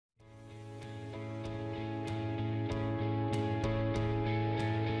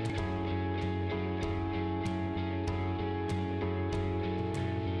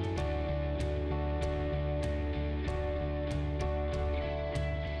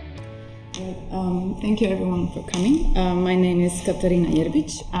Thank you everyone for coming. My name is Katarina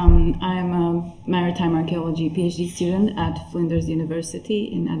Jerbic. I am a maritime archaeology PhD student at Flinders University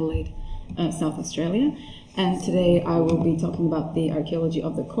in Adelaide, South Australia. And today I will be talking about the archaeology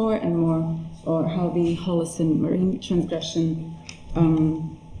of the core and more, or how the Holocene marine transgression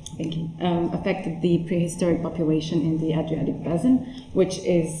affected the prehistoric population in the Adriatic Basin, which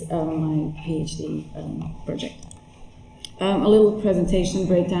is my PhD project. A little presentation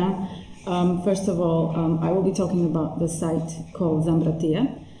breakdown. First of all, I will be talking about the site called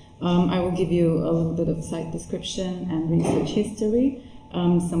Zambratija. I will give you a little bit of site description and research history,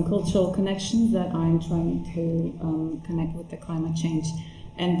 some cultural connections that I'm trying to connect with the climate change,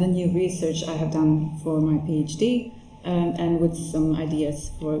 and the new research I have done for my PhD, and with some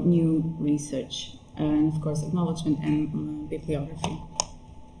ideas for new research, and of course acknowledgement and bibliography.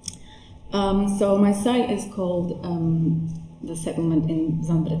 So my site is called the settlement in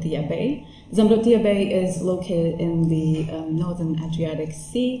Zambratija Bay. Zambratija Bay is located in the northern Adriatic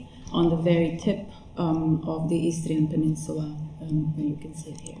Sea, on the very tip of the Istrian Peninsula, where you can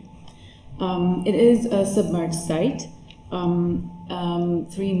see it here. It is a submerged site,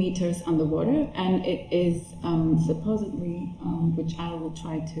 3 meters underwater, and it is supposedly, which I will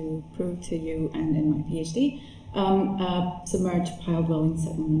try to prove to you and in my PhD, a submerged pile dwelling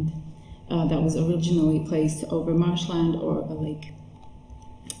settlement. That was originally placed over marshland or a lake.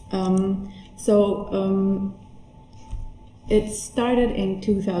 It started in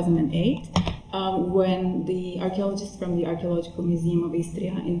 2008 when the archaeologists from the Archaeological Museum of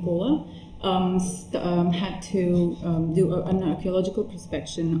Istria in Pula had to do an archaeological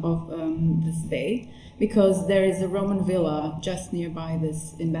prospection of this bay, because there is a Roman villa just nearby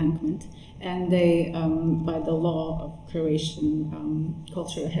this embankment, and they, by the law of Croatian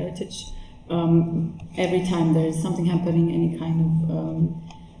cultural heritage, every time there is something happening, any kind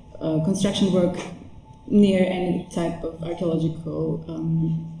of construction work near any type of archaeological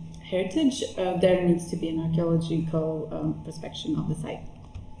heritage, there needs to be an archaeological prospection of the site.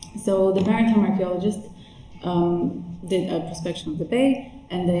 So the maritime archaeologists did a prospection of the bay,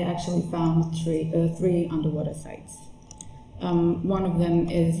 and they actually found three underwater sites. One of them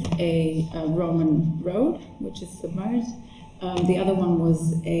is a Roman road, which is submerged. The other one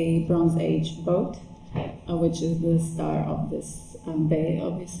was a Bronze Age boat, which is the star of this bay,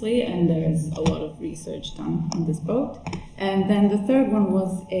 obviously, and there's a lot of research done on this boat. And then the third one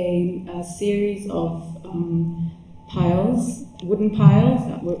was a series of piles, wooden piles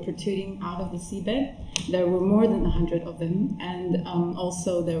that were protruding out of the seabed. There were more than 100 of them, and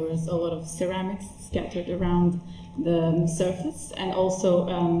also there was a lot of ceramics scattered around the surface, and also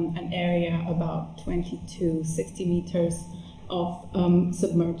an area about 20 to 60 meters of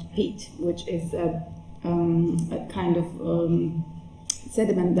submerged peat, which is a kind of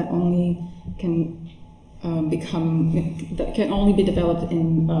sediment that only can that can only be developed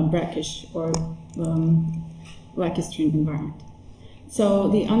in brackish or lacustrine environment. So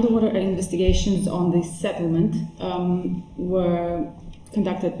the underwater investigations on this settlement were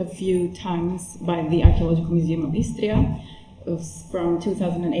conducted a few times by the Archaeological Museum of Istria from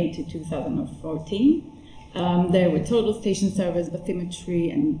 2008 to 2014. There were total station surveys,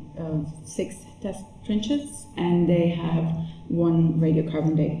 bathymetry, and 6 test trenches, and they have 1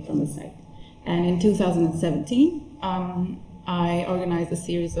 radiocarbon date from the site. And in 2017, I organized a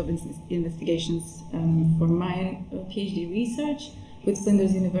series of investigations for my PhD research with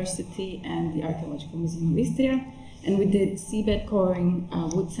Flinders University and the Archaeological Museum of Istria, and we did seabed coring,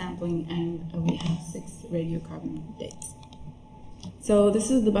 wood sampling, and we have 6 radiocarbon dates. So this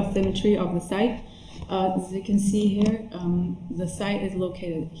is the bathymetry of the site. As you can see here, the site is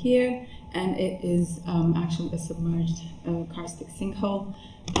located here, and it is actually a submerged karstic sinkhole,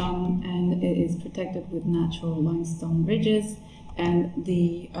 and it is protected with natural limestone ridges, and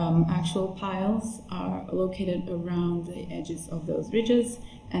the actual piles are located around the edges of those ridges,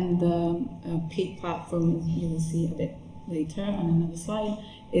 and the peat platform, you will see a bit later on another slide,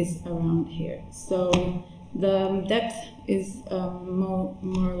 is around here. So the depth is more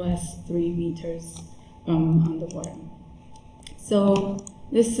or less 3 meters underwater. So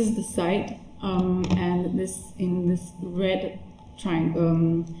this is the site, and this in this red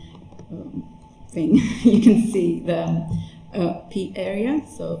triangle thing, you can see the peat area.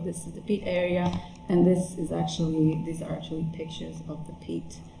 So this is the peat area, and these are actually pictures of the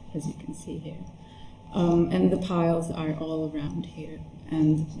peat, as you can see here. And the piles are all around here,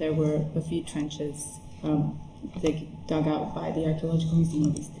 and there were a few trenches dug out by the Archaeological Museum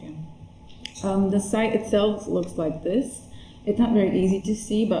of Istria. The site itself looks like this. It's not very easy to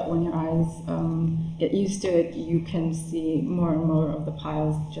see, but when your eyes get used to it, you can see more and more of the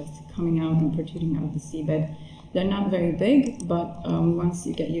piles just coming out and protruding out of the seabed. They're not very big, but once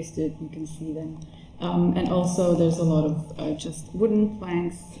you get used to it, you can see them. And also there's a lot of just wooden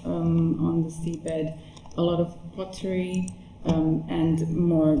planks on the seabed, a lot of pottery, and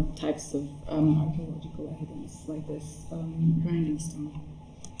more types of archaeological evidence like this grinding stone.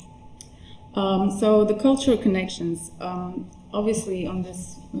 So the cultural connections, obviously on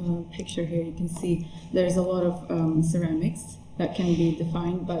this picture here you can see there's a lot of ceramics that can be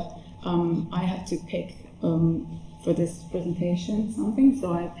defined, but I had to pick for this presentation something,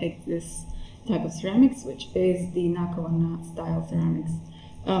 so I picked this type of ceramics, which is the Nakovana style ceramics.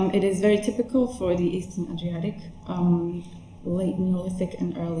 It is very typical for the Eastern Adriatic, late Neolithic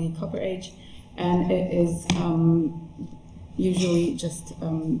and early Copper Age, and it is usually just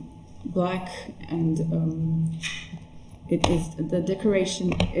black, and the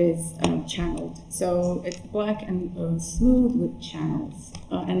decoration is channeled. So it's black and smooth with channels,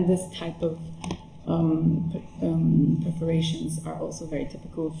 and this type of perforations are also very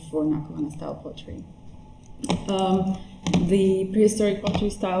typical for Nakovana style pottery. The prehistoric pottery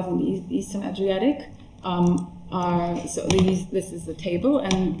styles in the Eastern Adriatic this is the table,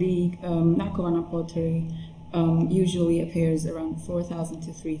 and the Nakovana pottery usually appears around 4000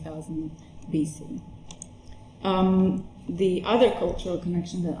 to 3000 BC. The other cultural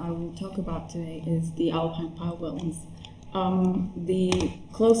connection that I will talk about today is the Alpine pile dwellings. The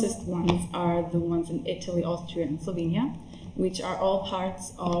closest ones are the ones in Italy, Austria, and Slovenia, which are all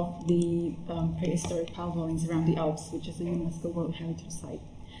parts of the prehistoric pile dwellings around the Alps, which is a UNESCO World Heritage Site.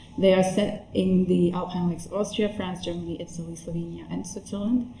 They are set in the Alpine lakes of Austria, France, Germany, Italy, Slovenia, and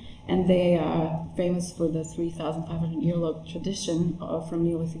Switzerland, and they are famous for the 3,500-year-long tradition from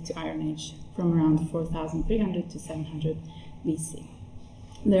Neolithic to Iron Age, from around 4,300 to 700 BC.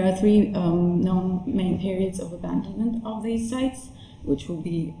 There are three known main periods of abandonment of these sites, which will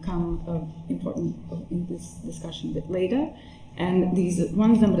become important in this discussion a bit later. And these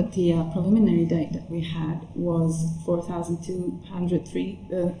one Zambratija preliminary date that we had was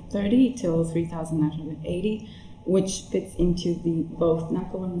 4,230 till 3,980, which fits into the both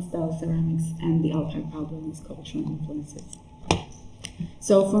Nakovana style ceramics and the Alpine pile dwellings cultural influences.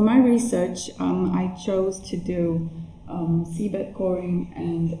 So for my research, I chose to do seabed coring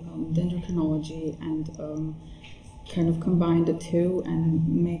and dendrochronology, and kind of combine the two and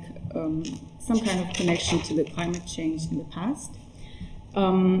make some kind of connection to the climate change in the past.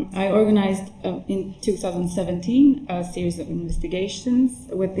 I organized in 2017 a series of investigations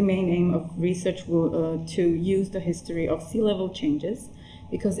with the main aim of research to use the history of sea level changes,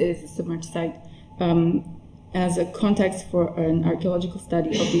 because it is a submerged site, as a context for an archaeological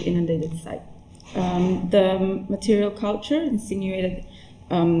study of the inundated site. The material culture insinuated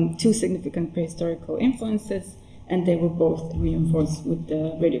two significant prehistorical influences, and they were both reinforced with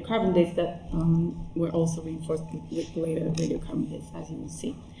the radiocarbon dates that were also reinforced with later radiocarbon dates, as you will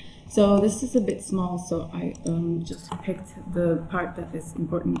see. So this is a bit small, so I just picked the part that is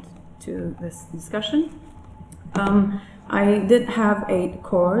important to this discussion. I did have 8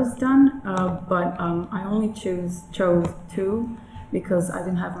 cores done, but I only chose 2 because I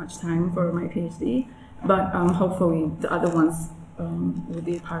didn't have much time for my PhD, but hopefully the other ones will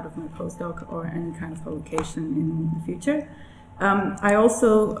be a part of my postdoc or any kind of publication in the future. I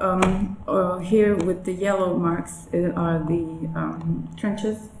also, here with the yellow marks are the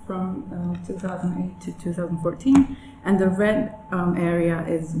trenches from 2008 to 2014, and the red area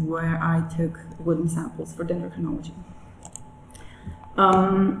is where I took wooden samples for dendrochronology.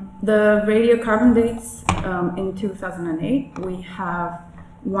 The radiocarbon dates in 2008, we have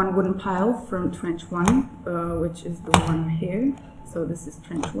one wooden pile from Trench 1, which is the one here. So this is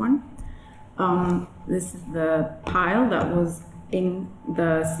Trench 1. This is the pile that was in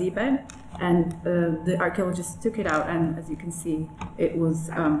the seabed, and the archaeologists took it out, and as you can see, it was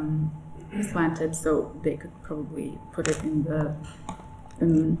slanted, so they could probably put it in the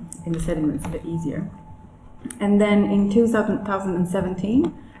sediments a bit easier. And then in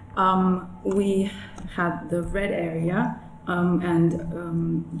 2017, we had the red area and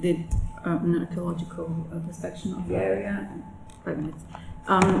did an archaeological prospection of the area. 5 minutes.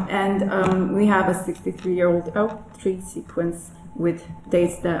 We have a 63-year-old oak tree sequence with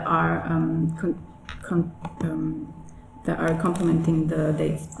dates that are complementing the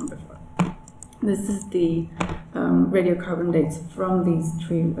dates from before. This is the radiocarbon dates from these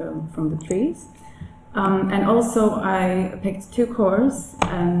from the trees. And also I picked 2 cores,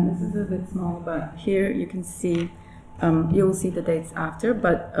 and this is a bit small, but here you can see, you'll see the dates after,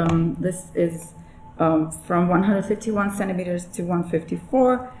 but this is from 151 centimeters to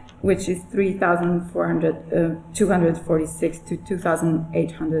 154, which is 3,246 to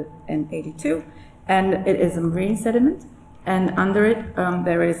 2,882, and it is a marine sediment. And under it,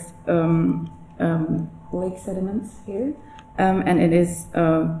 there is lake sediments here, and it is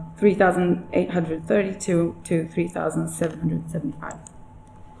 3,832 to 3,775.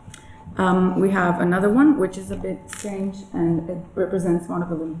 We have another one, which is a bit strange, and it represents one of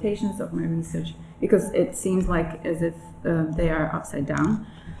the limitations of my research, because it seems like as if they are upside down.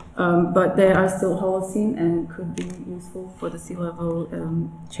 But they are still Holocene and could be useful for the sea level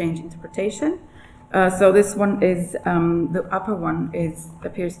change interpretation. So this one is, the upper one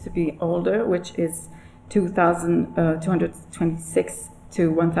appears to be older, which is 2,226 to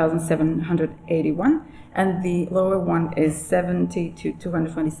 1,781, and the lower one is 70 to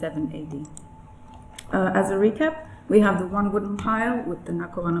 227 AD. As a recap, we have the one wooden pile with the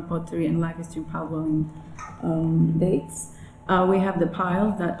Nakovana pottery and life history pile dwelling dates. We have the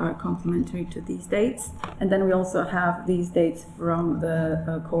piles that are complementary to these dates, and then we also have these dates from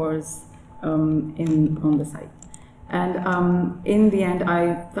the cores on the site. And in the end,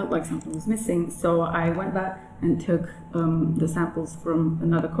 I felt like something was missing, so I went back and took the samples from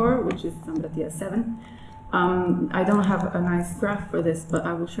another core, which is Zambratija 7. I don't have a nice graph for this, but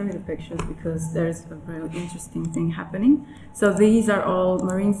I will show you the pictures because there's a very interesting thing happening. So these are all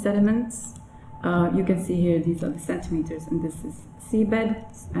marine sediments. You can see here, these are the centimeters, and this is seabed,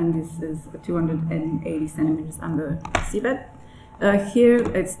 and this is 280 centimeters under seabed. Here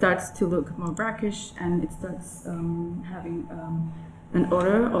it starts to look more brackish, and it starts having an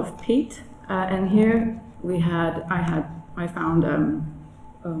odor of peat. And here I found a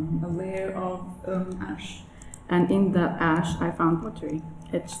layer of ash, and in that ash I found pottery.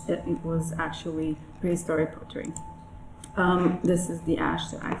 It was actually prehistoric pottery. This is the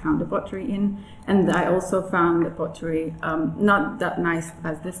ash that I found the pottery in, and I also found the pottery not that nice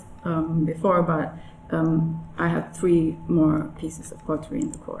as this before, but I had 3 more pieces of pottery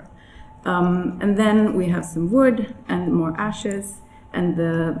in the core. And then we have some wood and more ashes, and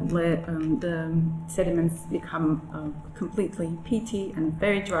the sediments become completely peaty and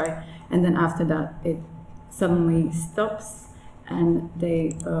very dry, and then after that it suddenly stops and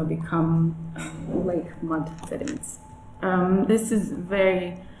they become lake mud sediments. This is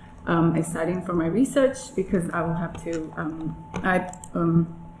very exciting for my research because I will have to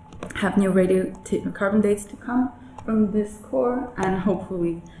have new radiocarbon dates to come from this core, and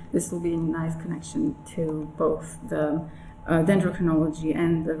hopefully this will be a nice connection to both the dendrochronology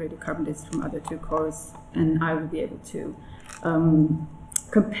and the radiocarbon dates from other 2 cores, and I will be able to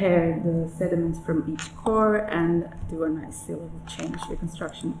compare the sediments from each core and do a nice sea level change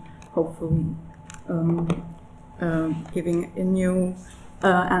reconstruction, hopefully giving a new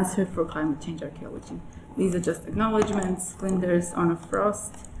answer for climate change archaeology. These are just acknowledgements, Flinders on a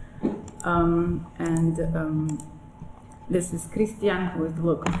frost, this is Christian, who is the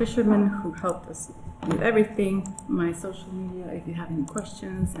local fisherman who helped us with everything, my social media if you have any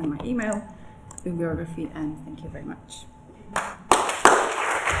questions, and my email, bibliography, and thank you very much.